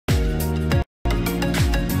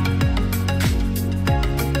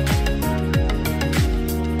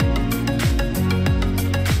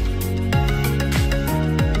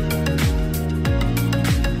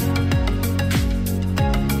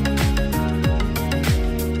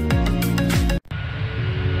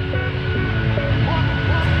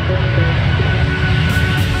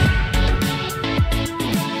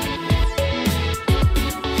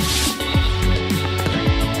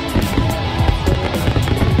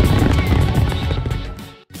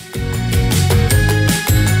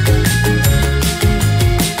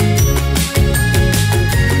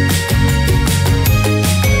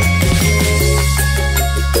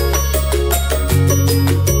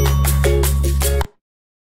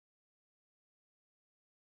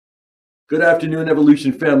Good afternoon,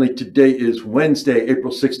 Evolution family. Today is Wednesday,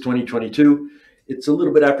 April 6, 2022. It's a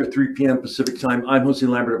little bit after 3 p.m. Pacific time. I'm Jose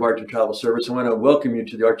Lambert of Archer Travel Service. I want to welcome you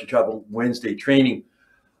to the Archer Travel Wednesday training.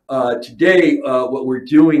 Today, what we're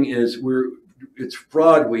doing is it's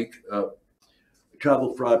Fraud Week,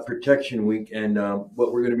 Travel Fraud Protection Week, and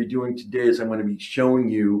what we're going to be doing today is I'm going to be showing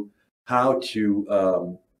you how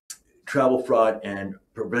to travel fraud and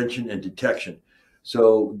prevention and detection.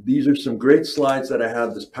 So these are some great slides that I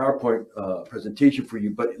have this PowerPoint presentation for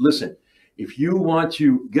you. But listen, if you want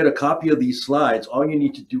to get a copy of these slides, all you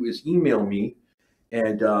need to do is email me,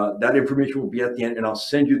 and that information will be at the end, and I'll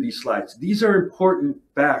send you these slides. These are important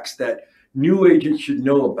facts that new agents should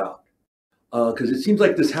know about, because it seems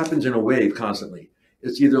like this happens in a wave constantly.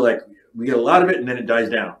 It's either like we get a lot of it and then it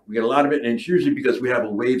dies down. We get a lot of it, and it's usually because we have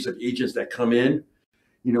waves of agents that come in.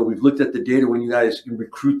 You know, we've looked at the data when you guys can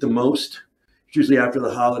recruit the most. It's usually after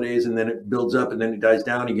the holidays, and then it builds up and then it dies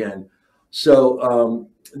down again. So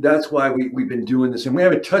that's why we've been doing this. And we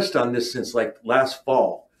haven't touched on this since like last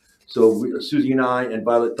fall. So Susie and I and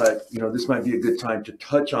Violet thought, this might be a good time to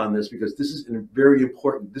touch on this because this is very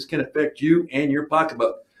important. This can affect you and your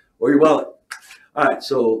pocketbook or your wallet. All right,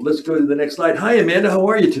 so let's go to the next slide. Hi, Amanda. How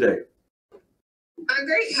are you today? I'm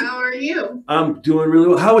great. How are you? I'm doing really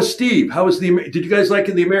well. How was Steve? Did you guys like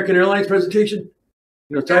the American Airlines presentation?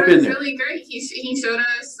 Type in there. Really great. He showed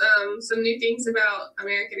us some new things about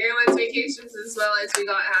American Airlines vacations, as well as we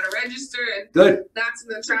got how to register. And good. That's in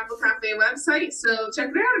the Travel Cafe website. So check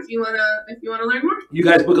it out if you wanna learn more. You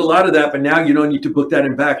guys book a lot of that, but now you don't need to book that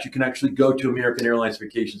in VAX. You can actually go to American Airlines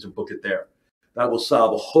Vacations and book it there. That will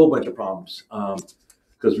solve a whole bunch of problems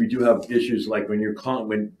because we do have issues like when you're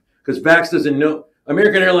calling because VAX doesn't know.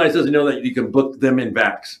 American Airlines doesn't know that you can book them in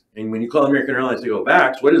VAX. And when you call American Airlines, they go,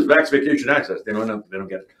 VAX? What is VAX Vacation Access? They don't know. They don't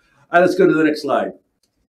get it. All right, let's go to the next slide.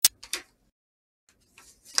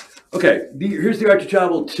 Okay, here's the Archer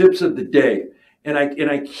Travel tips of the day. And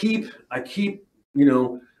I keep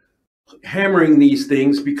hammering these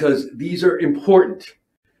things because these are important.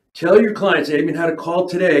 Tell your clients, they even had a call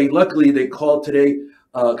today. Luckily, they called today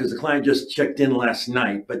because the client just checked in last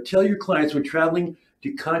night. But tell your clients when traveling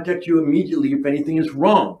to contact you immediately if anything is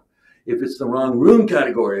wrong. If it's the wrong room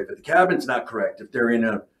category, if the cabin's not correct, if they're in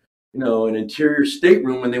an interior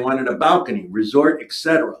stateroom and they wanted a balcony, resort,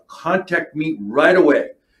 etc. Contact me right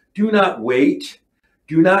away. Do not wait.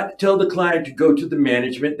 Do not tell the client to go to the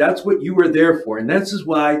management. That's what you are there for. And this is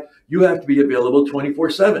why you have to be available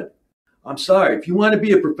 24/7. I'm sorry. If you want to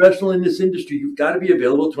be a professional in this industry, you've got to be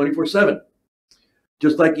available 24/7.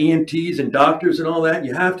 Just like EMTs and doctors and all that,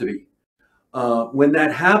 you have to be. When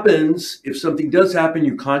that happens, if something does happen,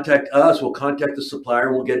 you contact us, we'll contact the supplier,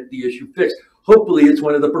 and we'll get the issue fixed. Hopefully it's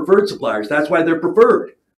one of the preferred suppliers. That's why they're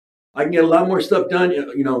preferred. I can get a lot more stuff done,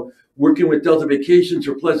 working with Delta Vacations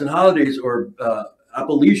or Pleasant Holidays or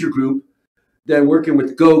Apple Leisure Group than working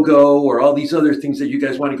with GoGo or all these other things that you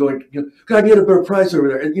guys want to go and, can I get a better price over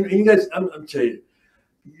there? And you guys, I'm telling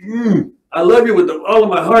you, I love you with all of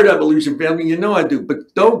my heart, Evolution family. You know I do.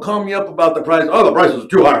 But don't call me up about the price. Oh, the prices are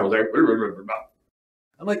too high.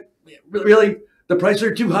 I'm like, really? The prices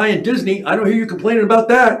are too high in Disney. I don't hear you complaining about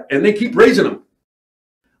that. And they keep raising them.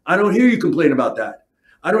 I don't hear you complain about that.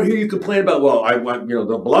 I don't hear you complain about, well, I want, the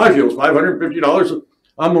Bellagio is $550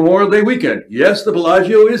 on Memorial Day weekend. Yes, the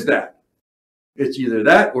Bellagio is that. It's either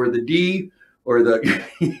that or the D or the,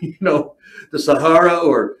 the Sahara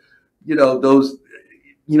or, those.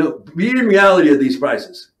 Read in reality of these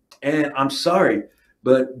prices. And I'm sorry,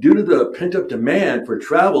 but due to the pent-up demand for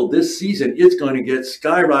travel this season, it's going to get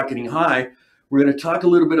skyrocketing high. We're going to talk a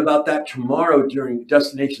little bit about that tomorrow during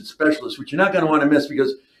Destination Specialist, which you're not going to want to miss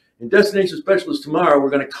because in Destination Specialist tomorrow, we're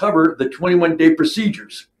going to cover the 21-day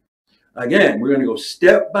procedures. Again, we're going to go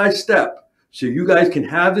step by step so you guys can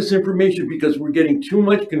have this information because we're getting too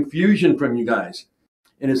much confusion from you guys.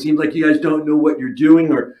 And it seems like you guys don't know what you're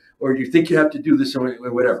doing or you think you have to do this or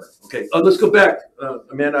whatever. Okay, let's go back.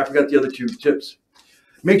 Amanda, I forgot the other two tips.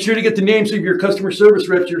 Make sure to get the names of your customer service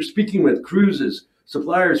reps you're speaking with, cruises,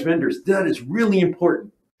 suppliers, vendors. That is really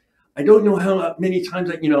important. I don't know how many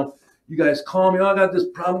times that, you guys call me, oh, I got this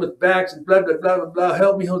problem with VAX and blah, blah, blah, blah, blah.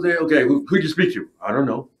 Help me, Jose. Okay, who'd you speak to? I don't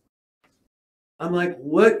know. I'm like,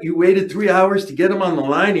 what? You waited 3 hours to get them on the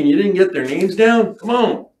line and you didn't get their names down? Come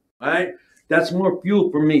on, all right? That's more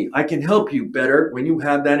fuel for me. I can help you better when you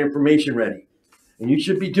have that information ready. And you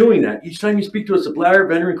should be doing that. Each time you speak to a supplier,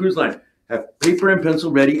 vendor, and cruise line, have paper and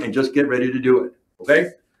pencil ready and just get ready to do it. Okay?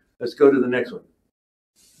 Let's go to the next one.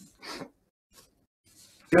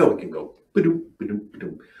 Now we can go.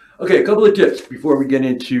 Okay, a couple of tips before we get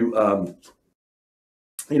into,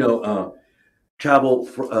 travel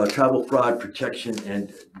fraud protection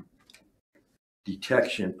and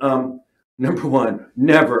detection. Number one,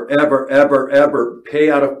 never, ever, ever, ever pay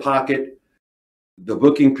out of pocket the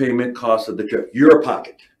booking payment cost of the trip. Your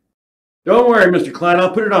pocket. Don't worry, Mr. Klein,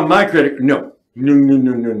 I'll put it on my credit. No, no, no,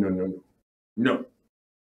 no, no, no, no, no. No.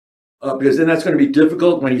 Because then that's going to be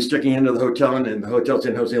difficult when he's checking into the hotel and the hotel's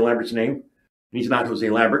in Jose Lambert's name. And he's not Jose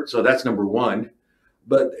Lambert, so that's number one.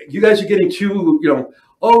 But you guys are getting too,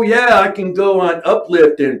 oh yeah, I can go on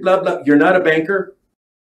Uplift and blah, blah. You're not a banker.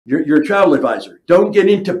 You're a travel advisor. Don't get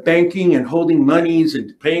into banking and holding monies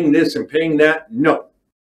and paying this and paying that. No.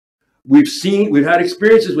 We've had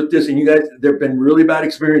experiences with this, and you guys, there have been really bad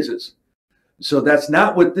experiences. So that's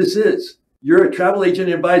not what this is. You're a travel agent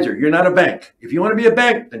advisor. You're not a bank. If you want to be a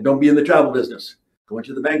bank, then don't be in the travel business. Go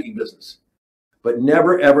into the banking business. But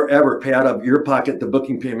never, ever, ever pay out of your pocket the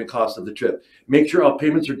booking payment cost of the trip. Make sure all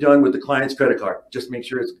payments are done with the client's credit card. Just make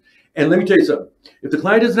sure it's, and let me tell you something. If the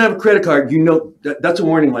client doesn't have a credit card, that's a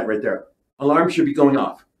warning light right there. Alarm should be going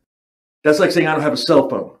off. That's like saying I don't have a cell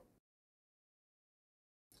phone.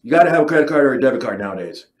 You got to have a credit card or a debit card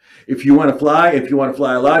nowadays. If you want to fly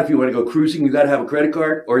a lot, if you want to go cruising, you got to have a credit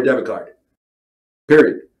card or a debit card.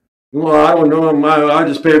 Period. Well, I don't know. I'll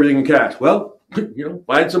just pay everything in cash. Well,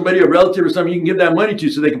 find somebody, a relative or something you can give that money to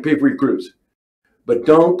so they can pay for your cruise. But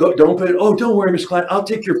don't pay. Oh, don't worry, Mr. Klein. I'll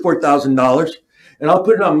take your $4,000 and I'll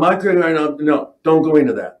put it on my credit card. No, don't go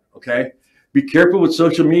into that. Okay. Be careful with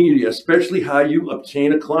social media, especially how you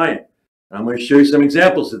obtain a client. And I'm going to show you some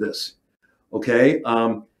examples of this. Okay.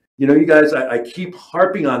 You guys, I keep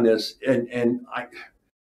harping on this, and I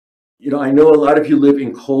know a lot of you live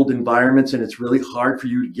in cold environments, and it's really hard for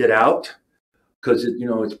you to get out because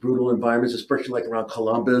it's brutal environments, especially like around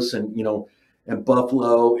Columbus and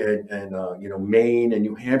Buffalo and Maine and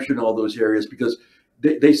New Hampshire and all those areas, because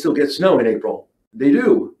they still get snow in April. They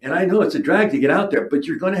do, and I know it's a drag to get out there, but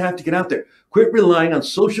you're going to have to get out there. Quit relying on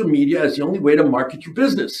social media as the only way to market your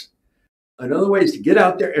business. Another way is to get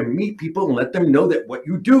out there and meet people and let them know that what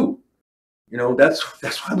you do. That's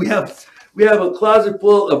why we have a closet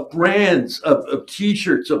full of brands of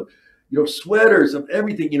t-shirts, of sweaters, of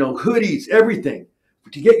everything, hoodies, everything,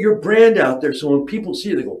 to get your brand out there. So when people see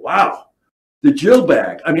it, they go, wow, the Jill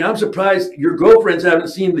bag. I mean, I'm surprised your girlfriends haven't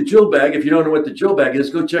seen the Jill bag. If you don't know what the Jill bag is,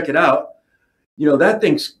 go check it out. That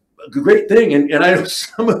thing's a great thing. And I know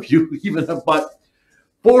some of you even have bought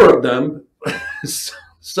 4 of them.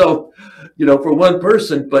 So, for one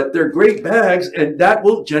person, but they're great bags, and that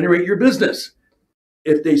will generate your business.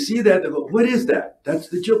 If they see that, they go, what is that? That's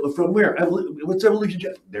the Jill. From where? What's Evolution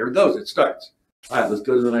Jet? There it goes. It starts. All right, let's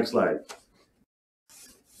go to the next slide.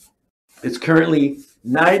 It's currently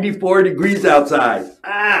 94 degrees outside.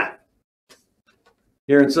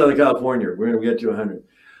 Here in Southern California, we're going to get to 100.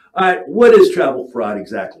 All right, what is travel fraud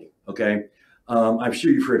exactly? Okay, I'm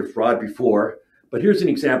sure you've heard of fraud before. But here's an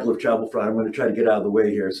example of travel fraud. I'm going to try to get out of the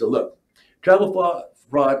way here. So look, travel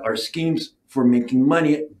fraud are schemes for making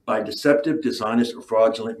money by deceptive, dishonest, or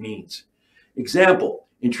fraudulent means. Example,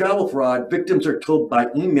 in travel fraud, victims are told by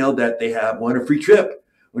email that they have won a free trip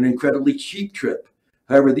or an incredibly cheap trip.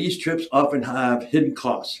 However, these trips often have hidden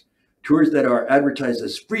costs. Tours that are advertised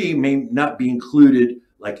as free may not be included,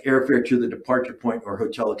 like airfare to the departure point or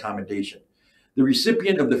hotel accommodation. The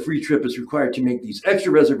recipient of the free trip is required to make these extra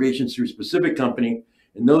reservations through a specific company.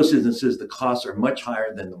 In those instances, the costs are much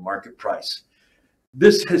higher than the market price.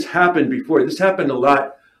 This has happened before. This happened a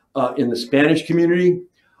lot in the Spanish community.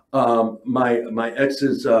 My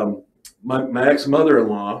ex's my ex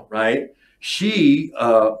mother-in-law, right? She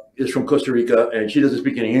is from Costa Rica, and she doesn't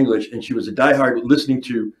speak any English, and she was a diehard listening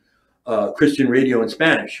to Christian radio in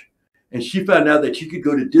Spanish. And she found out that she could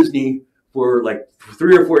go to Disney for like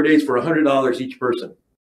 3 or 4 days for $100 each person.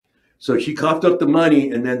 So she coughed up the money,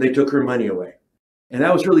 and then they took her money away. And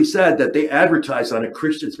that was really sad that they advertised on a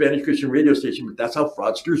Spanish Christian radio station, but that's how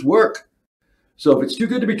fraudsters work. So if it's too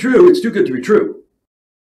good to be true, it's too good to be true.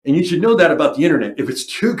 And you should know that about the internet. If it's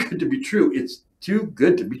too good to be true, it's too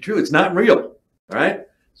good to be true. It's not real. All right,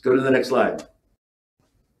 let's go to the next slide.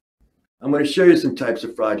 I'm going to show you some types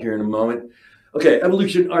of fraud here in a moment. Okay,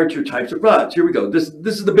 Evolution Archer types of frauds. Here we go. This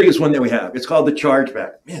is the biggest one that we have. It's called the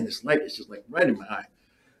chargeback. Man, this light is just like right in my eye.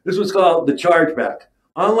 This one's called the chargeback.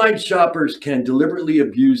 Online shoppers can deliberately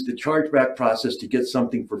abuse the chargeback process to get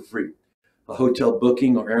something for free. A hotel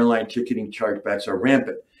booking or airline ticketing chargebacks are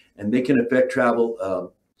rampant, and they can affect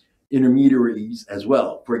travel intermediaries as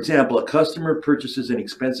well. For example, a customer purchases an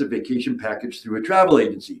expensive vacation package through a travel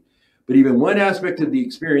agency, but even one aspect of the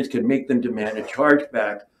experience can make them demand a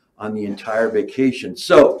chargeback on the entire vacation.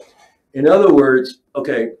 So, in other words,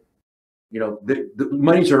 okay, the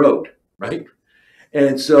monies are owed, right?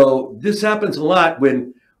 And so this happens a lot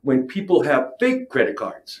when people have fake credit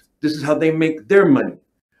cards. This is how they make their money.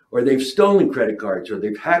 Or they've stolen credit cards, or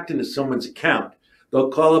they've hacked into someone's account. They'll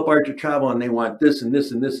call up Archer Travel and they want this and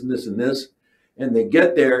this and this and this and this. And they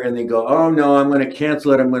get there and they go, oh no, I'm going to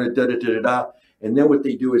cancel it. I'm going to da-da-da-da-da. And then what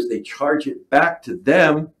they do is they charge it back to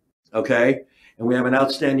them, okay? And we have an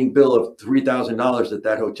outstanding bill of $3,000 at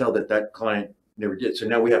that hotel that client never did. So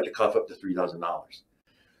now we have to cough up the $3,000.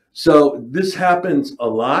 So this happens a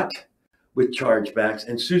lot with chargebacks.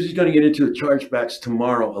 And Susie's going to get into the chargebacks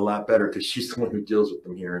tomorrow a lot better because she's the one who deals with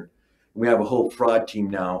them here. And we have a whole fraud team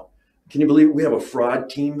now. Can you believe it? We have a fraud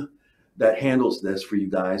team that handles this for you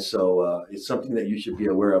guys. So it's something that you should be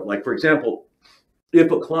aware of. Like, for example,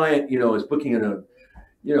 if a client, is booking in a,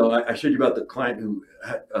 I showed you about the client who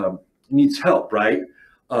needs help, right?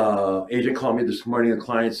 Agent called me this morning. The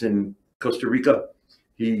client's in Costa Rica.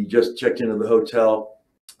 He just checked into the hotel.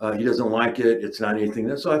 He doesn't like it. It's not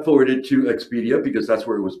anything. So I forwarded it to Expedia because that's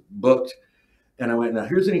where it was booked. And I went, now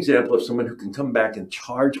here's an example of someone who can come back and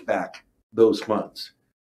charge back those funds.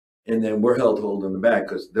 And then we're held holding the bag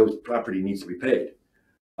because those property needs to be paid.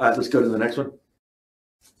 All right, let's go to the next one.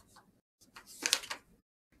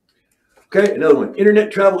 Okay, another one.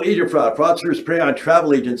 Internet travel agent fraud. Fraudsters prey on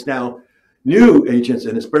travel agents now, new agents,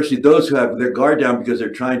 and especially those who have their guard down because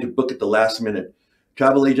they're trying to book at the last minute.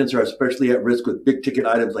 Travel agents are especially at risk with big ticket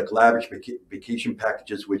items like lavish vacation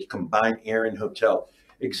packages, which combine air and hotel.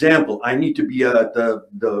 Example, I need to be at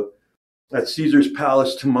at Caesar's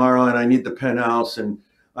Palace tomorrow, and I need the penthouse, and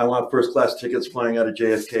I want first class tickets flying out of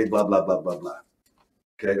JFK, blah, blah, blah, blah, blah.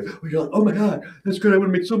 Okay, you're like, oh my God, that's good. I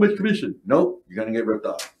want to make so much commission. Nope, you're going to get ripped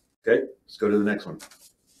off. Okay, let's go to the next one.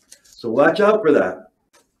 So watch out for that.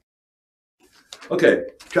 Okay,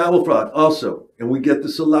 travel fraud also, and we get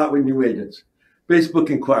this a lot with new agents. Facebook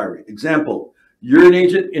inquiry. Example, you're an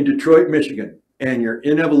agent in Detroit, Michigan, and you're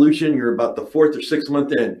in Evolution. You're about the 4th or 6th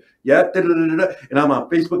month in. Yeah, and I'm on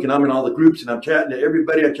Facebook, and I'm in all the groups, and I'm chatting to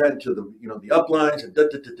everybody. I'm chatting to the, the uplines, and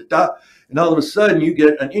and all of a sudden you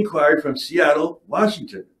get an inquiry from Seattle,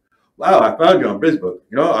 Washington. Wow, I found you on Facebook.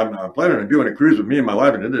 I'm planning on doing a cruise with me and my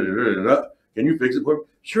wife. And Can you fix it for me?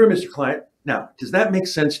 Sure, Mr. Client. Now, does that make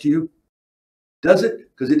sense to you? Does it?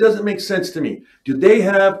 Because it doesn't make sense to me. Do they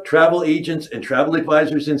have travel agents and travel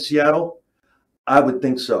advisors in Seattle? I would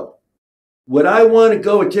think so. Would I want to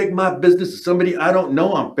go and take my business to somebody I don't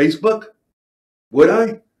know on Facebook? Would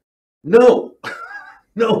I? No.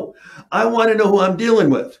 No. I want to know who I'm dealing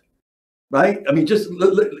with, right? I mean, just,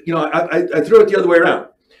 I throw it the other way around.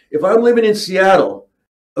 If I'm living in Seattle,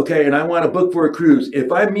 okay, and I want to book for a cruise,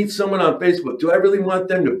 if I meet someone on Facebook, do I really want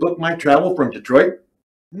them to book my travel from Detroit?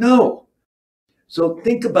 No. So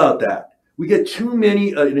think about that. We get too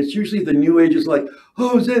many, and it's usually the new agents like, oh,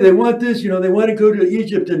 Jose, they want this, they want to go to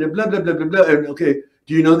Egypt and blah, blah, blah, blah, blah. And okay,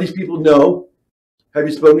 do you know these people? No. Have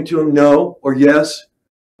you spoken to them? No. Or yes.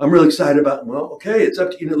 I'm really excited about them. Well, okay, it's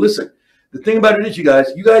up to you. Listen, the thing about it is, you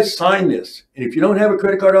guys sign this. And if you don't have a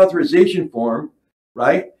credit card authorization form,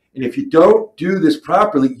 right? And if you don't do this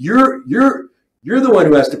properly, you're the one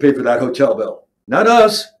who has to pay for that hotel bill, not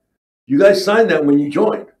us. You guys signed that when you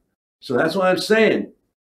joined. So that's why I'm saying,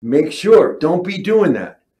 make sure, don't be doing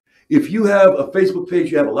that. If you have a Facebook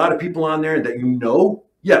page, you have a lot of people on there that you know,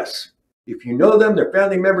 yes. If you know them, they're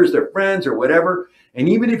family members, they're friends or whatever. And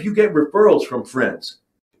even if you get referrals from friends,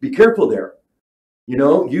 be careful there. You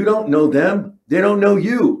don't know them, they don't know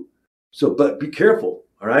you. So, but be careful,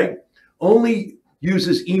 all right? Only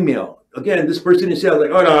uses email. Again, this person in Seattle like,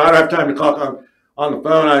 oh no, I don't have time to talk on the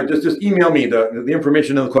phone. Just email me the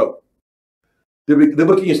information of the quote. The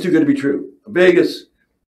booking is too good to be true. Vegas,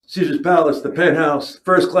 Caesar's Palace, the penthouse,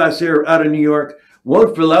 first class air out of New York.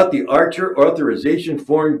 Won't fill out the Archer authorization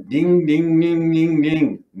form. Ding, ding, ding, ding,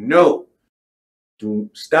 ding. No.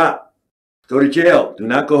 Stop. Go to jail. Do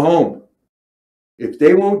not go home. If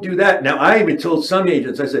they won't do that. Now, I even told some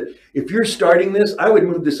agents, I said, if you're starting this, I would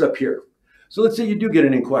move this up here. So let's say you do get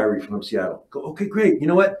an inquiry from Seattle. Go, okay, great. You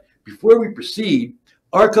know what? Before we proceed,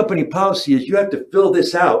 our company policy is you have to fill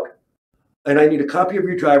this out. And I need a copy of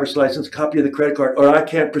your driver's license, a copy of the credit card, or I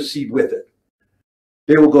can't proceed with it.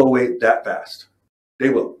 They will go away that fast. They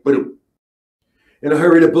will. Boom. In a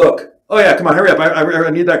hurry to book. Oh yeah, come on, hurry up. I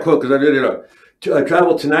need that quote because I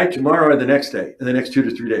travel tonight, tomorrow, or the next day, in the next 2 to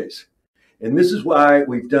 3 days. And this is why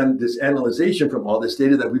we've done this analyzation from all this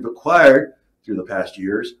data that we've acquired through the past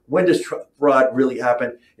years. When does fraud really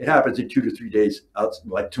happen? It happens in 2 to 3 days,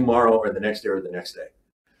 like tomorrow or the next day or the next day.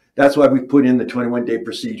 That's why we put in the 21-day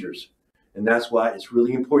procedures. And that's why it's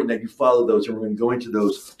really important that you follow those. And we're going to go into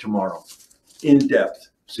those tomorrow in depth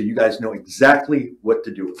so you guys know exactly what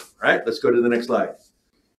to do. All right, let's go to the next slide.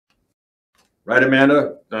 Right,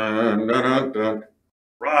 Amanda? Dun, dun, dun, dun.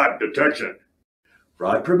 Fraud detection.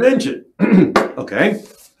 Fraud prevention. Okay,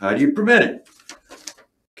 how do you prevent it?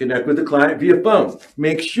 Connect with the client via phone.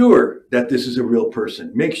 Make sure that this is a real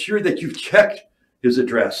person. Make sure that you've checked his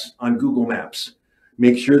address on Google Maps.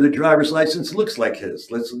 Make sure the driver's license looks like his.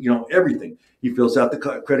 Let's, everything. He fills out the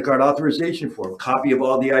credit card authorization form, copy of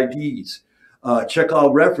all the IDs, check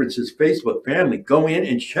all references, Facebook, family. Go in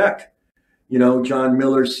and check. John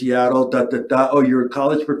Miller, Seattle, Oh, you're a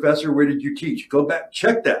college professor. Where did you teach? Go back,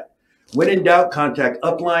 check that. When in doubt, contact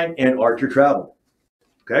Upline and Archer Travel.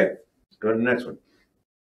 Okay, let's go to the next one.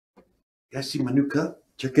 You guys see my new cup?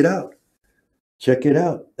 Check it out. Check it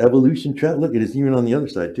out. Evolution Travel. Look, it is even on the other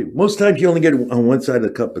side too. Most times you only get it on one side of the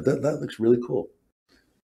cup, but that looks really cool.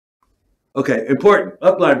 Okay, important.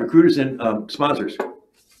 Upline recruiters and sponsors.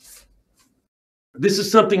 This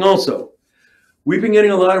is something also. We've been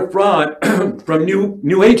getting a lot of fraud from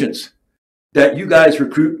new agents that you guys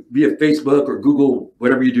recruit via Facebook or Google,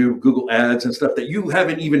 whatever you do, Google Ads and stuff that you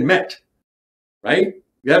haven't even met, right?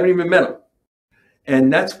 You haven't even met them.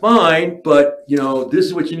 And that's fine, but this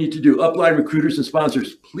is what you need to do. Upline recruiters and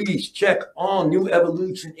sponsors, please check all new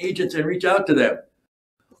Evolution agents and reach out to them.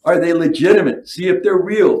 Are they legitimate? See if they're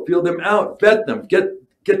real. Feel them out. Vet them.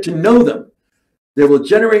 Get to know them. They will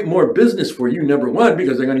generate more business for you, number one,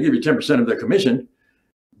 because they're going to give you 10% of their commission.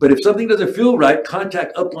 But if something doesn't feel right,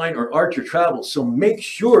 contact Upline or Archer Travel. So make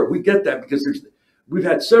sure we get that, because we've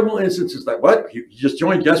had several instances like, what? He just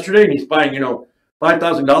joined yesterday and he's buying,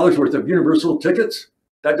 $5,000 worth of Universal tickets?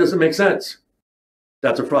 That doesn't make sense.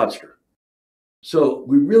 That's a fraudster. So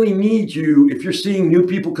we really need you, if you're seeing new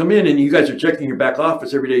people come in and you guys are checking your back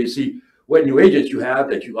office every day to see what new agents you have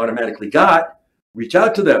that you automatically got, reach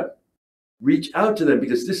out to them. Reach out to them,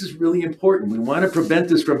 because this is really important. We want to prevent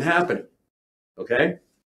this from happening. Okay?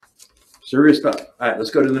 Serious stuff. All right, let's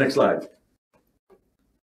go to the next slide.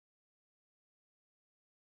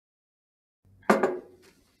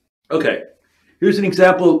 Okay. Here's an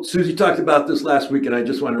example. Susie talked about this last week, and I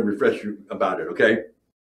just want to refresh you about it, okay?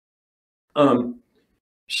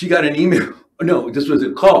 She got an email. No, this was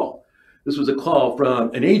a call. This was a call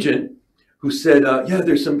from an agent who said,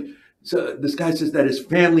 so this guy says that his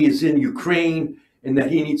family is in Ukraine and that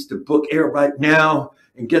he needs to book air right now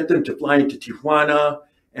and get them to fly into Tijuana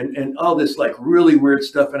and all this like really weird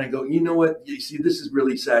stuff. And I go, you know what? You see, this is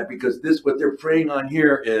really sad, because what they're preying on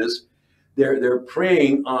here is they're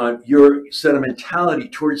preying on your sentimentality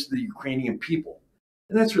towards the Ukrainian people.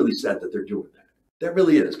 And that's really sad that they're doing that. That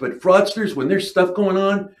really is. But fraudsters, when there's stuff going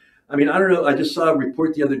on, I mean, I don't know. I just saw a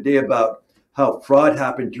report the other day about how fraud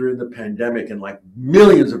happened during the pandemic, and like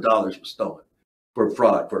millions of dollars was stolen for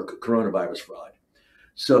fraud, for coronavirus fraud.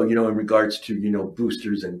 So, in regards to,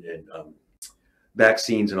 boosters and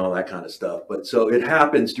vaccines and all that kind of stuff. But so it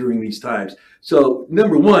happens during these times. So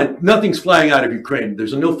number one, nothing's flying out of Ukraine.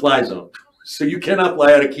 There's a no-fly zone. So you cannot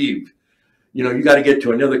fly out of Kyiv. You got to get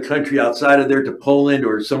to another country outside of there, to Poland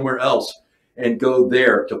or somewhere else, and go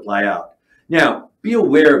there to fly out. Now, be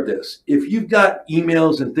aware of this. If you've got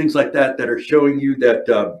emails and things like that that are showing you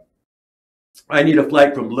that I need a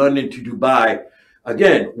flight from London to Dubai,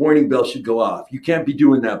 again, warning bell should go off. You can't be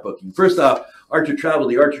doing that booking. First off, Archer Travel,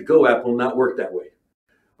 the Archer Go app will not work that way.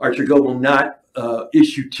 Archer Go will not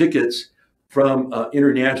issue tickets from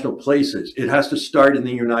international places. It has to start in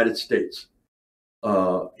the United States,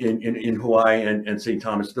 in Hawaii and St.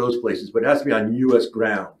 Thomas, those places, but it has to be on U.S.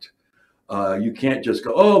 ground. You can't just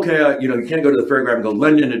go, oh, okay, you can't go to the fairground and go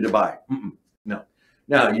London to Dubai. No.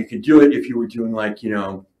 Now, you could do it if you were doing like,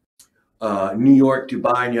 New York,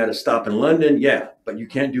 Dubai, and you had to stop in London. Yeah, but you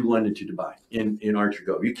can't do London to Dubai in Archer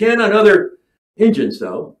Go. You can on other engines,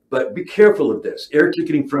 though, but be careful of this. Air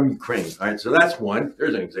ticketing from Ukraine. All right, so that's one.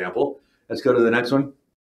 There's an example. Let's go to the next one.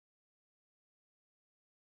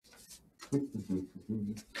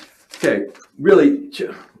 Okay, really,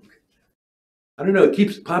 I don't know. It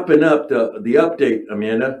keeps popping up, the update,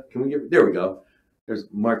 Amanda. Can we get, there we go. There's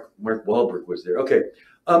Mark Wahlberg was there. Okay,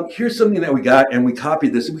 here's something that we got, and we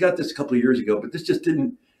copied this. We got this a couple of years ago, but this just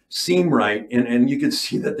didn't seem right. And you can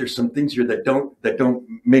see that there's some things here that don't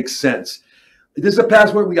make sense. This is a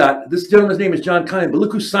passport we got. This gentleman's name is John Conley, but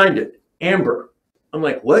look who signed it, Amber. I'm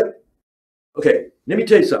like, what? Okay, let me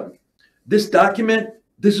tell you something. This document,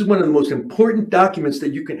 this is one of the most important documents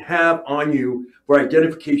that you can have on you for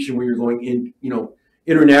identification when you're going in,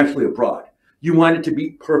 internationally abroad. You want it to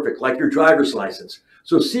be perfect, like your driver's license.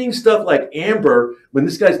 So seeing stuff like Amber, when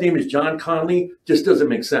this guy's name is John Conley, just doesn't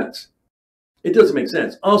make sense. It doesn't make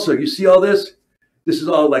sense. Also, you see all this? This is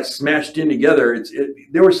all like smashed in together.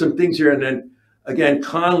 There were some things here, and then again,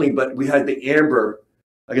 Conley, but we had the Amber.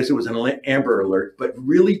 I guess it was an Amber alert, but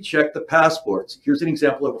really check the passports. Here's an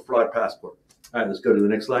example of a fraud passport. All right, let's go to the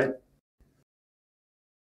next slide.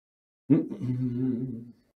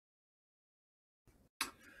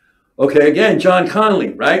 Okay, again, John Connolly,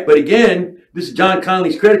 right? But again, this is John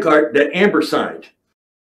Connolly's credit card that Amber signed.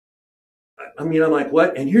 I mean, I'm like,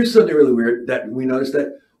 what? And here's something really weird that we noticed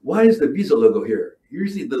that why is the Visa logo here?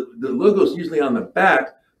 Usually the logo is usually on the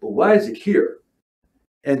back, but why is it here?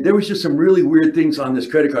 And there was just some really weird things on this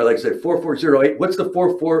credit card. Like I said, 4408. What's the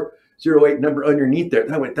 4408 number underneath there?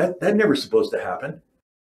 And I went, that never supposed to happen.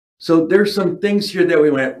 So there's some things here that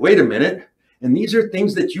we went, wait a minute. And these are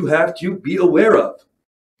things that you have to be aware of.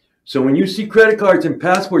 So when you see credit cards and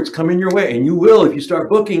passports coming your way, and you will if you start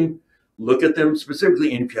booking, look at them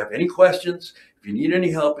specifically. And if you have any questions, if you need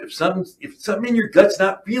any help, if something in your gut's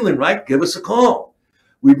not feeling right, give us a call.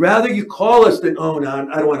 We'd rather you call us than, oh, no,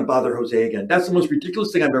 I don't want to bother Jose again. That's the most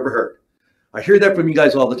ridiculous thing I've ever heard. I hear that from you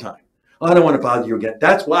guys all the time. Oh, I don't want to bother you again.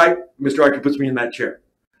 That's why Mr. Archer puts me in that chair.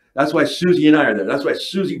 That's why Susie and I are there. That's why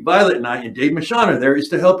Susie, Violet, and I, and Dave Michon are there, is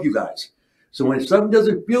to help you guys. So when something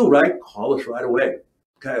doesn't feel right, call us right away.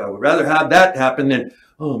 Okay, I would rather have that happen than,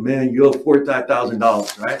 oh man, you owe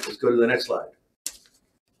 $45,000, right? Let's go to the next slide.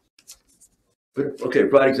 Okay,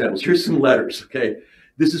 broad examples. Here's some letters, okay?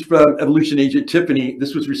 This is from Evolution Agent Tiffany.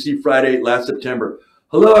 This was received Friday, last September.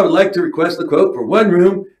 Hello, I would like to request a quote for one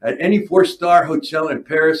room at any 4-star hotel in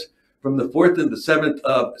Paris from the 4th and the 7th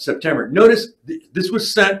of September. Notice this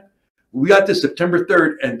was sent, we got this September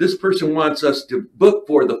 3rd, and this person wants us to book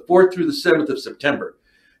for the 4th through the 7th of September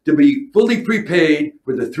to be fully prepaid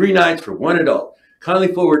for the 3 nights for one adult. Kindly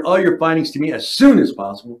forward all your findings to me as soon as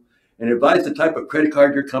possible and advise the type of credit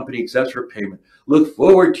card your company accepts for payment. Look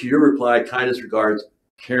forward to your reply. Kindest regards,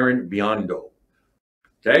 Karen Biondo.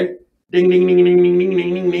 Okay? Ding, ding, ding, ding, ding, ding,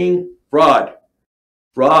 ding, ding, ding. Fraud.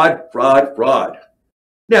 Fraud, fraud, fraud.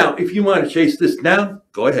 Now, if you want to chase this down,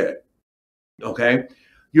 go ahead. Okay?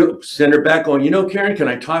 You send her back on, Karen, can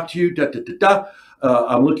I talk to you? Da, da, da, da.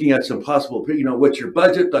 I'm looking at some possible, what's your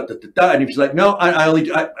budget? Da, da, da, da. And if she's like, no,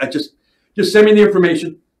 I just send me the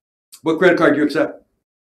information. What credit card do you accept?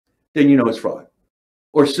 Then you know it's fraud.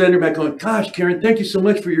 Or send her back on, gosh, Karen, thank you so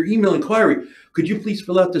much for your email inquiry. Could you please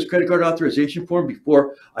fill out this credit card authorization form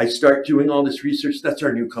before I start doing all this research? That's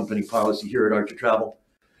our new company policy here at Archer Travel.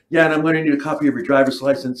 Yeah, and I'm going to need a copy of your driver's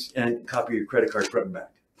license and a copy of your credit card front and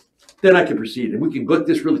back. Then I can proceed, and we can book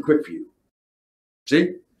this really quick for you.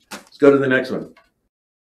 See? Let's go to the next one.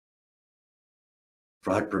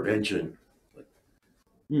 Fraud prevention.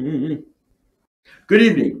 Good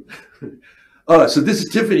evening. So this is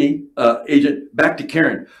Tiffany, agent, back to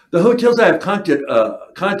Karen. The hotels I have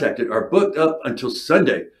contacted are booked up until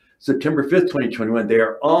Sunday, September 5th, 2021. They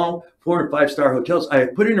are all 4- and 5-star hotels. I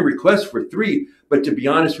have put in a request for 3, but to be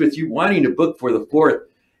honest with you, wanting to book for the 4th,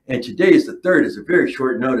 and today is the 3rd, is a very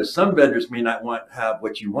short notice. Some vendors may not have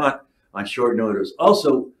what you want on short notice.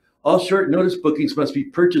 Also, all short notice bookings must be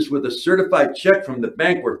purchased with a certified check from the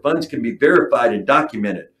bank where funds can be verified and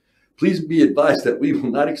documented. Please be advised that we will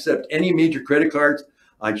not accept any major credit cards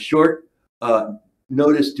on short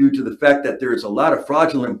notice due to the fact that there is a lot of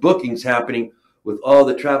fraudulent bookings happening with all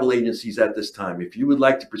the travel agencies at this time. If you would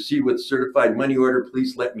like to proceed with certified money order,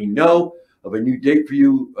 please let me know of a new date for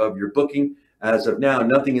you of your booking. As of now,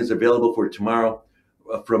 nothing is available for tomorrow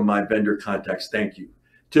from my vendor contacts. Thank you.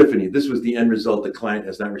 Tiffany, this was the end result. The client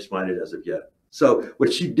has not responded as of yet. So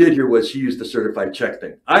what she did here was she used the certified check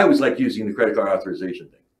thing. I always like using the credit card authorization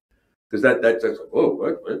thing. Because that's like, oh,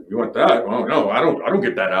 what? You want that? Oh no, I don't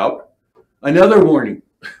get that out. Another warning.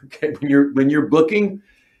 Okay, when you're booking,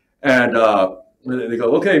 and they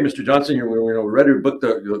go, okay, Mr. Johnson, we're ready to book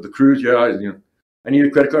the cruise. Yeah, I need a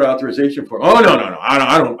credit card authorization for. Oh no,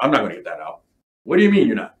 I'm not going to get that out. What do you mean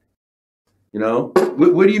you're not?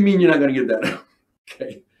 What do you mean you're not going to get that out?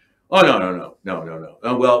 Okay. Oh no.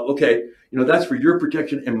 Oh, well, okay. That's for your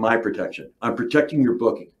protection and my protection. I'm protecting your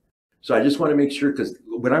booking. So I just want to make sure, because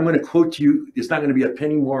what I'm going to quote to you, it's not going to be a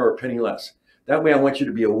penny more or a penny less. That way I want you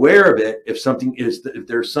to be aware of it if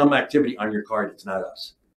there's some activity on your card, it's not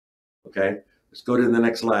us. Okay, let's go to the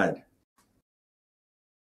next slide.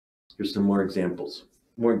 Here's some more examples.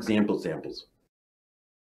 More examples.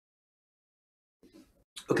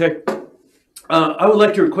 Okay, I would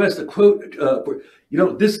like to request a quote.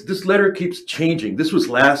 This letter keeps changing. This was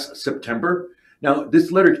last September. Now,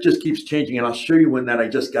 this letter just keeps changing, and I'll show you one that I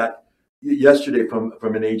just got yesterday from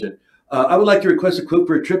an agent. I would like to request a quote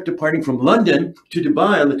for a trip departing from London to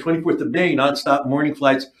Dubai on the 24th of May, nonstop morning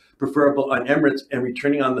flights preferable on Emirates, and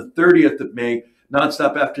returning on the 30th of May,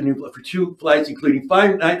 nonstop afternoon for 2 flights, including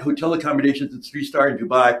 5-night hotel accommodations and 3-star in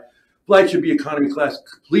Dubai. Flight should be economy class.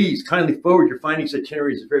 Please kindly forward your findings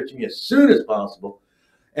itineraries to me as soon as possible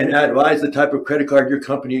and advise the type of credit card your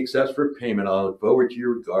company accepts for payment. I'll look forward to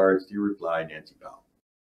your regards, to your reply, Nancy Powell.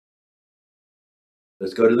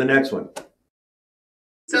 Let's go to the next one.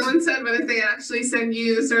 Someone said, "What if they actually send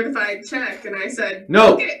you the certified check?" And I said,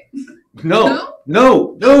 No. Okay.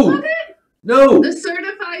 No. The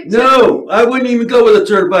certified check. No, I wouldn't even go with a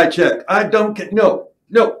certified check. I don't get, no.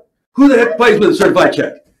 Who the heck plays with a certified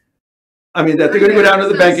check? I mean, that they're going to go down to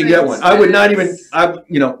the bank and get one. I would not even, I'm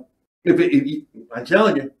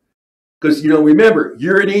telling you, because, remember,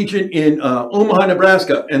 you're an agent in Omaha,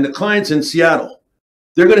 Nebraska, and the client's in Seattle.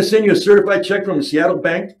 They're going to send you a certified check from a Seattle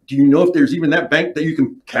bank. Do you know if there's even that bank that you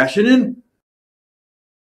can cash it in?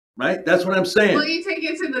 Right? That's what I'm saying. Well, you take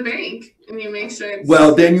it to the bank and you make sure it's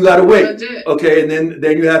then you got to wait. legit. Okay, and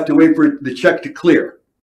then you have to wait for the check to clear.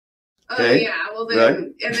 Okay? Oh, yeah. Well, then, Right?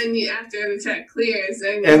 and then after the check clears,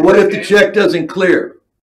 then And what if the check doesn't clear?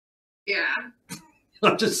 Yeah.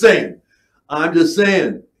 I'm just saying.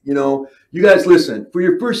 You guys listen. For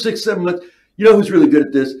your first 6-7 months, you know who's really good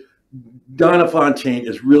at this? Donna Fontaine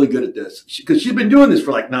is really good at this because she's been doing this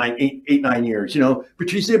for like 9 years.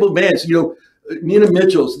 Patrice Abel-Vance, Nina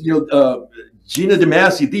Mitchell's, Gina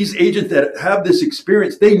DeMasi, these agents that have this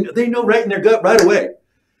experience, they know right in their gut right away.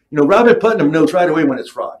 Robin Putnam knows right away when it's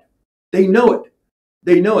fraud. They know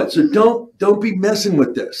it. So don't be messing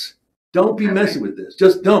with this. Don't be messing with this.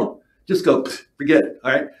 Just don't. Just go, forget it.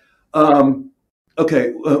 All right.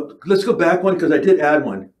 Okay. Let's go back one because I did add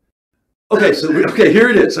one. Okay. So, here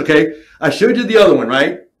it is. Okay. I showed you the other one,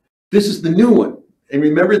 right? This is the new one. And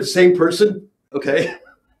remember the same person? Okay.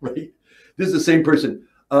 Right. This is the same person.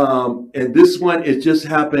 And this one, it just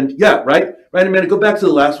happened. Yeah. Right. Right. Amanda, go back to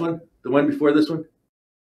the last one. The one before this one.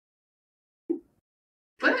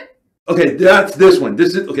 What? Okay, that's this one.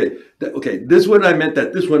 This is okay. This one I meant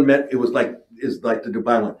that this one meant it was like the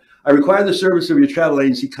Dubai one. I require the service of your travel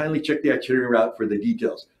agency. Kindly check the itinerary route for the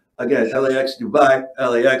details. Again, LAX Dubai,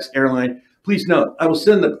 LAX airline. Please note, I will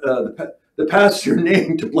send the passenger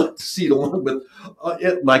name to Black to Seat along with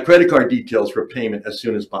my credit card details for payment as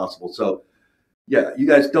soon as possible. So, yeah, you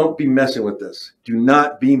guys don't be messing with this. Do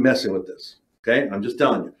not be messing with this. Okay, I'm just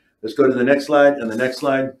telling you. Let's go to the next slide and the next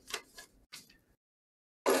slide.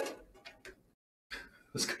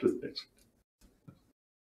 Let's go to the next one.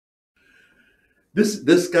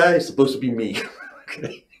 This guy is supposed to be me,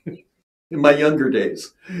 okay? In my younger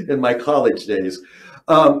days, in my college days.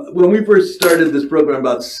 When we first started this program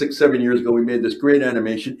about 6-7 years ago, we made this great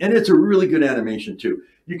animation, and it's a really good animation too.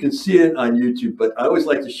 You can see it on YouTube, but I always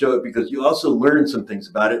like to show it because you also learn some things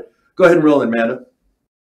about it. Go ahead and roll, Amanda.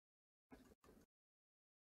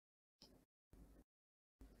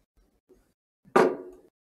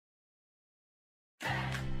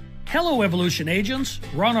 Hello, Evolution agents.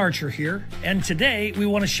 Ron Archer here, and today we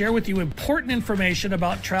want to share with you important information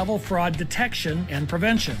about travel fraud detection and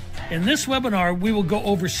prevention. In this webinar, we will go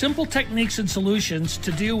over simple techniques and solutions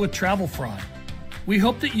to deal with travel fraud. We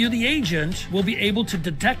hope that you, the agent, will be able to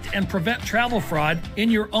detect and prevent travel fraud in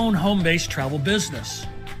your own home-based travel business.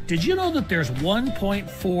 Did you know that there's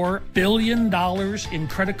 $1.4 billion in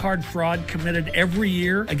credit card fraud committed every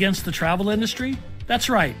year against the travel industry? That's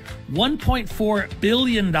right, $1.4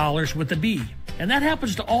 billion with a B. And that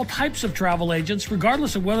happens to all types of travel agents,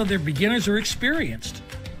 regardless of whether they're beginners or experienced.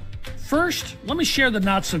 First, let me share the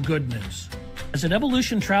not-so-good news. As an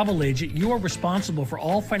Evolution travel agent, you are responsible for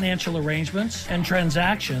all financial arrangements and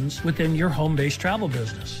transactions within your home-based travel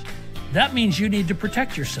business. That means you need to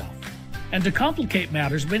protect yourself. And to complicate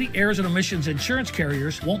matters, many errors and omissions insurance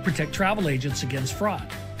carriers won't protect travel agents against fraud.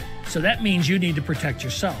 So that means you need to protect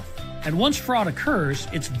yourself. And once fraud occurs,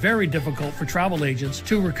 it's very difficult for travel agents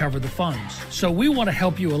to recover the funds. So we want to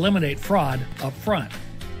help you eliminate fraud up front.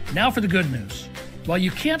 Now for the good news. While you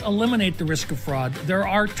can't eliminate the risk of fraud, there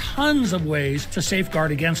are tons of ways to safeguard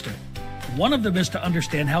against it. One of them is to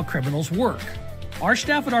understand how criminals work. Our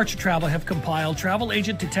staff at Archer Travel have compiled travel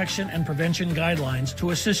agent detection and prevention guidelines to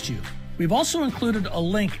assist you. We've also included a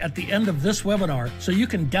link at the end of this webinar so you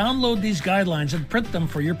can download these guidelines and print them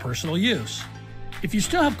for your personal use. If you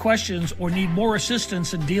still have questions or need more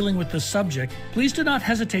assistance in dealing with this subject, please do not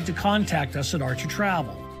hesitate to contact us at Archer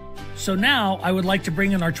Travel. So now I would like to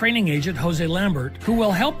bring in our training agent, Jose Lambert, who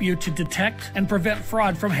will help you to detect and prevent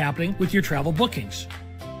fraud from happening with your travel bookings.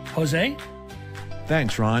 Jose?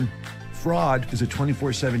 Thanks, Ron. Fraud is a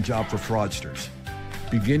 24/7 job for fraudsters.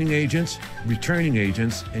 Beginning agents, returning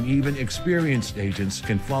agents, and even experienced agents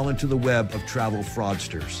can fall into the web of travel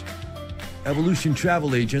fraudsters. Evolution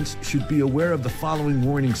travel agents should be aware of the following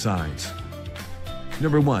warning signs.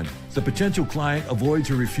 Number 1, the potential client avoids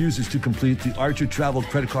or refuses to complete the Archer Travel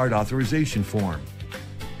credit card authorization form.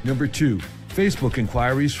 Number 2, Facebook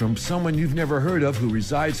inquiries from someone you've never heard of who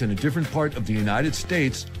resides in a different part of the United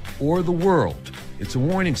States or the world. It's a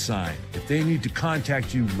warning sign if they need to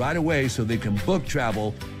contact you right away so they can book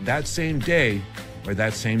travel that same day or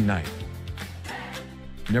that same night.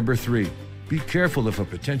 Number 3, be careful if a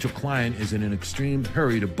potential client is in an extreme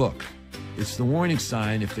hurry to book. It's the warning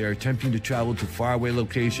sign if they're attempting to travel to faraway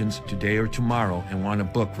locations today or tomorrow and want to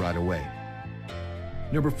book right away.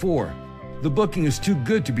 Number 4, the booking is too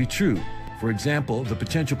good to be true. For example, the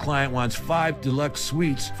potential client wants 5 deluxe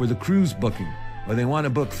suites for the cruise booking, or they want to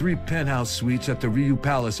book 3 penthouse suites at the Riu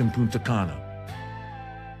Palace in Punta Cana.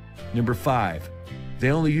 Number 5, they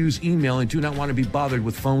only use email and do not want to be bothered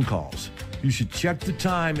with phone calls. You should check the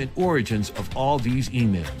time and origins of all these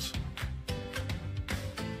emails.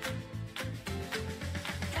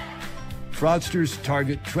 Fraudsters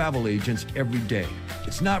target travel agents every day.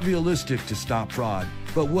 It's not realistic to stop fraud,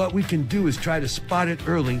 but what we can do is try to spot it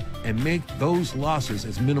early and make those losses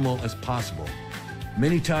as minimal as possible.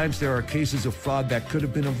 Many times there are cases of fraud that could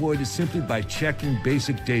have been avoided simply by checking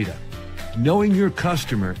basic data. Knowing your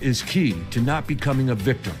customer is key to not becoming a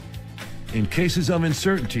victim. In cases of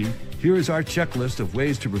uncertainty, here is our checklist of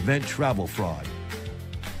ways to prevent travel fraud.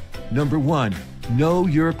 Number 1, know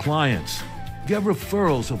your clients. Get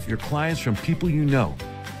referrals of your clients from people you know.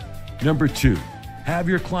 Number 2, have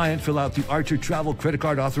your client fill out the Archer Travel Credit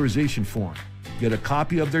Card Authorization Form. Get a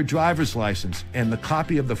copy of their driver's license and the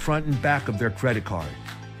copy of the front and back of their credit card.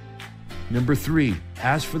 Number 3,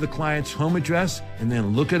 ask for the client's home address and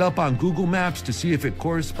then look it up on Google Maps to see if it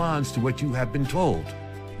corresponds to what you have been told.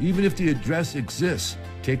 Even if the address exists,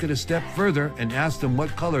 take it a step further and ask them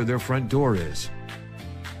what color their front door is.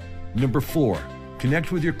 Number 4,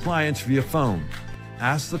 connect with your clients via phone.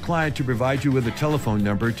 Ask the client to provide you with a telephone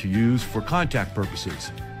number to use for contact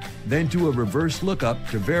purposes. Then do a reverse lookup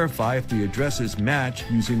to verify if the addresses match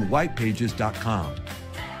using whitepages.com.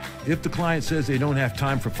 If the client says they don't have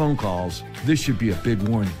time for phone calls, this should be a big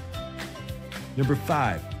warning. Number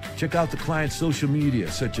 5, check out the client's social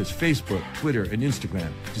media such as Facebook, Twitter, and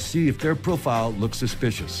Instagram to see if their profile looks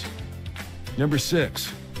suspicious. Number 6,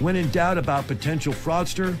 when in doubt about potential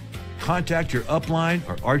fraudster, contact your upline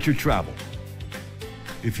or Archer Travel.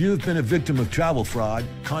 If you have been a victim of travel fraud,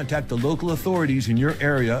 contact the local authorities in your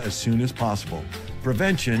area as soon as possible.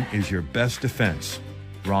 Prevention is your best defense.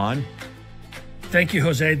 Ron? Thank you,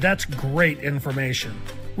 Jose. That's great information.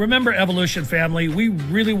 Remember, Evolution family, we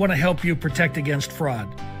really want to help you protect against fraud.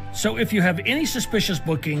 So if you have any suspicious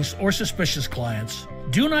bookings or suspicious clients,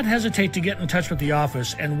 do not hesitate to get in touch with the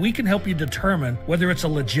office and we can help you determine whether it's a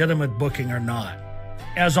legitimate booking or not.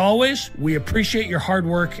 As always, we appreciate your hard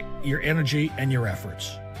work, your energy, and your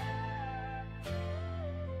efforts.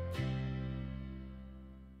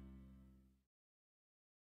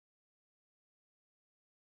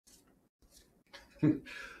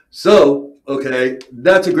 So, okay,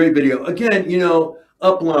 that's a great video. Again,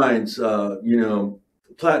 uplines,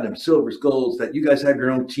 platinum, silvers, golds, that you guys have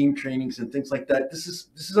your own team trainings and things like that. This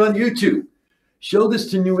is on YouTube. Show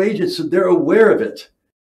this to new agents so they're aware of it.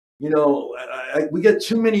 We get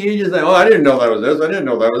too many agents that, I didn't know that was this. I didn't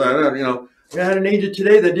know that was that. I had an agent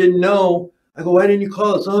today that didn't know. I go, why didn't you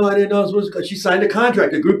call us? Oh, I didn't know it was. She signed a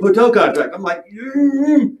contract, a group hotel contract. I'm like,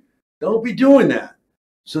 don't be doing that.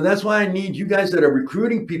 So that's why I need you guys that are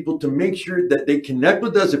recruiting people to make sure that they connect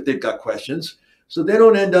with us if they've got questions, so they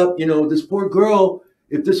don't end up, this poor girl.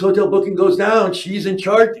 If this hotel booking goes down, she's in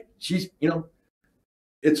charge. She's,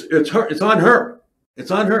 it's her. It's on her.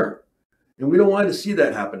 It's on her. And we don't want to see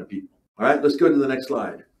that happen to people. All right, let's go to the next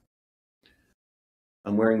slide.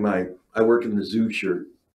 I'm wearing I work in the zoo shirt,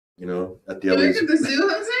 at the You work at the zoo,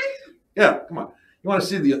 Jose? Yeah, come on. You want to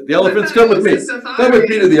see the elephants? Come with me. Come with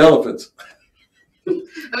me to the elephants.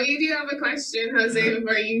 Oh, you do have a question, Jose,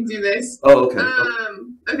 before you do this. Oh, okay.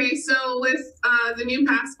 Okay, so with the new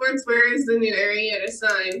passports, where is the new area to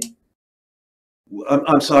sign?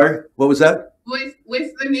 I'm sorry, what was that?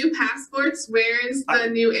 With the new passports, where is the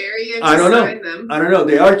new area to sign them? I don't know.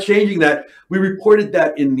 They are changing that. We reported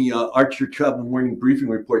that in the Archer Travel Morning Briefing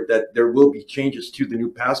report that there will be changes to the new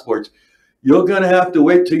passports. You're going to have to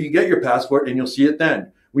wait till you get your passport and you'll see it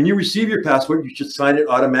then. When you receive your passport, you should sign it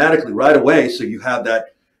automatically right away so you have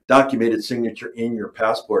that documented signature in your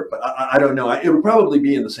passport. But I don't know. It would probably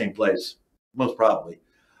be in the same place, most probably.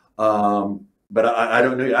 But I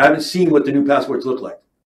don't know. I haven't seen what the new passports look like.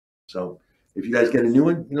 So if you guys get a new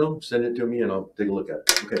one, send it to me and I'll take a look at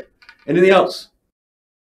it. Okay. Anything else?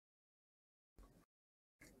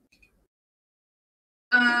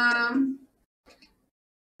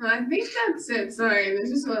 I think that's it. Sorry, there's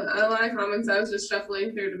just a lot of comments. I was just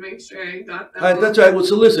shuffling through to make sure I got that. All right, that's all right. Well,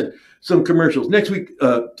 so listen, some commercials. Next week,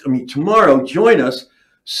 tomorrow, join us.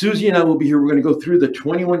 Susie and I will be here. We're going to go through the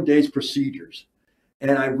 21 days procedures.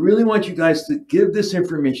 And I really want you guys to give this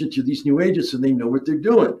information to these new agents so they know what they're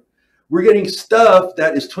doing. We're getting stuff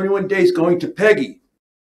that is 21 days going to Peggy.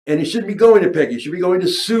 And it shouldn't be going to Peggy. It should be going to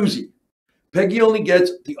Susie. Peggy only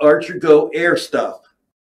gets the Archer Go Air stuff.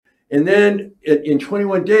 And then in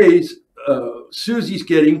 21 days, Susie's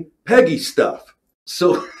getting Peggy's stuff.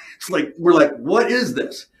 So it's like, we're like, what is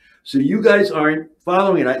this? So you guys aren't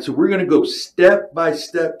following it. So we're going to go step by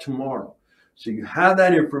step tomorrow. So you have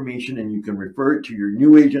that information and you can refer it to your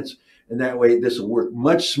new agents. And that way this will work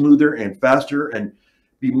much smoother and faster and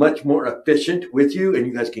be much more efficient with you. And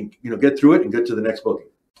you guys can, get through it and get to the next booking.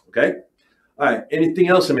 Okay. All right. Anything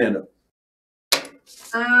else, Amanda?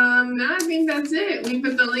 No, I think that's it. We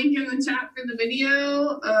put the link in the chat for the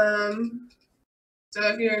video. So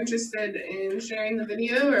if you're interested in sharing the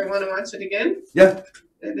video or want to watch it again, yeah,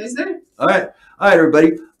 it is there. All right,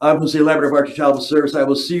 everybody. I'm Jose Labrador of Archer Travel Service. I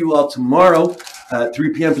will see you all tomorrow at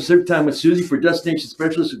 3 p.m. Pacific time with Susie for Destination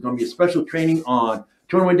Specialists. There's going to be a special training on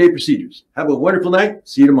 21-day procedures. Have a wonderful night.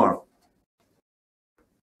 See you tomorrow.